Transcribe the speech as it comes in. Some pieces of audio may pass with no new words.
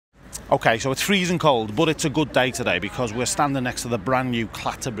Okay, so it's freezing cold, but it's a good day today because we're standing next to the brand new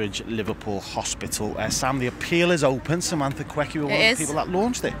Clatterbridge Liverpool Hospital. Sam, the appeal is open. Samantha Quek, you were one of the people that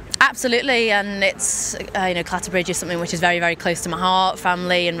launched it. Absolutely, and it's Clatterbridge is something which is very, very close to my heart.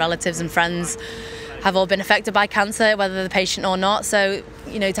 Family and relatives and friends have all been affected by cancer, whether they're the patient or not. So,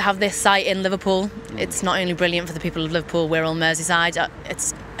 to have this site in Liverpool, it's not only brilliant for the people of Liverpool, we're all Merseyside,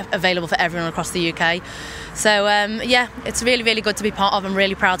 it's available for everyone across the UK. So, yeah, it's really, really good to be part of. I'm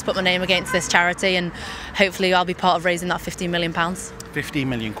really proud to put my name against this charity, and hopefully I'll be part of raising that £15 million. 15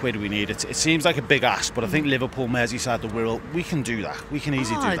 million quid we need. It seems like a big ask, but I think Liverpool, Merseyside, the Wirral, we can do that. We can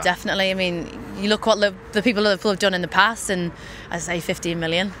easily do that. Definitely. I mean, you look what the people of Liverpool have done in the past, and I say 15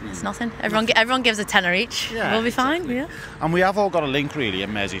 million, it's nothing. Everyone gives a tenner each. Yeah, we'll be fine. Exactly. Yeah. And we have all got a link really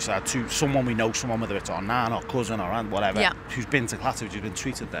in Merseyside to someone we know, someone whether it's our nan or cousin or aunt, whatever, who's been to Clatterbridge, who's been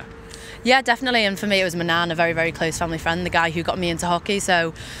treated there. Yeah, definitely. And for me, it was my nan, a very, very close family friend, the guy who got me into hockey.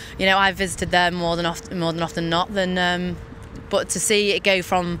 So, I've visited there more than often not. But to see it go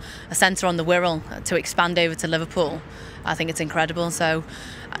from a centre on the Wirral to expand over to Liverpool, I think it's incredible. So,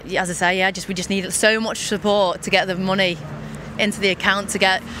 as I say, we just need so much support to get the money into the account, to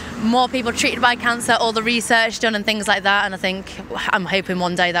get more people treated by cancer, all the research done and things like that. And I'm hoping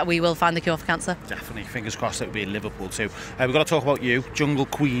one day that we will find the cure for cancer. Definitely, fingers crossed it'll be in Liverpool too. We've got to talk about you, Jungle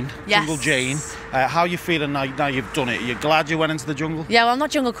Queen, yes. Jungle Jane. How are you feeling now you've done it? Are you glad you went into the jungle? Yeah, well, I'm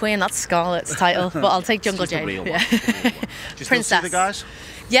not Jungle Queen, that's Scarlett's title, but I'll take Jungle Jane. The real one. Yeah. Do you still see the guys?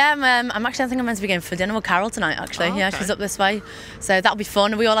 Yeah, I think I'm meant to be going for dinner with Carol tonight, actually. Oh, okay. Yeah, she's up this way. So that'll be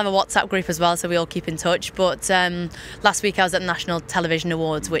fun. We all have a WhatsApp group as well, so we all keep in touch. But last week I was at the National Television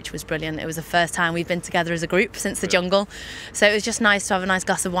Awards, which was brilliant. It was the first time we've been together as a group since the jungle. So it was just nice to have a nice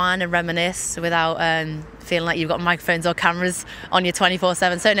glass of wine and reminisce without feeling like you've got microphones or cameras on you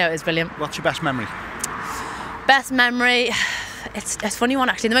 24/7. So no, it was brilliant. What's your best memory? Best memory? It's a funny one,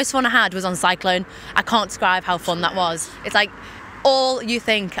 actually. The most fun I had was on Cyclone. I can't describe how fun that was. It's like all you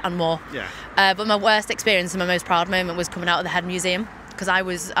think and more. Yeah. But my worst experience and my most proud moment was coming out of the Head Museum, because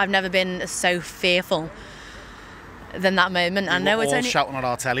I've never been so fearful than that moment. I know it's only shouting at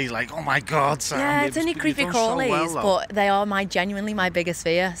our tellies like, "Oh my God, Sam!" Yeah, it's only creepy crawlies, but they are genuinely my biggest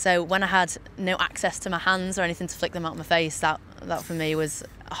fear. So when I had no access to my hands or anything to flick them out my face, that for me was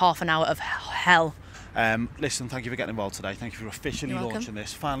half an hour of hell. Listen, thank you for getting involved today. Thank you for officially You're launching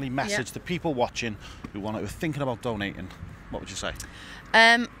this. Finally, message to people watching who are thinking about donating. What would you say?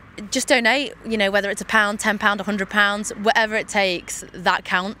 Just donate, whether it's £1, £10, £100, whatever it takes, that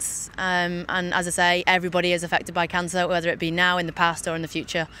counts. And as I say, everybody is affected by cancer, whether it be now, in the past or in the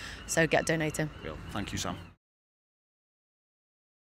future. So get donating. Thank you, Sam.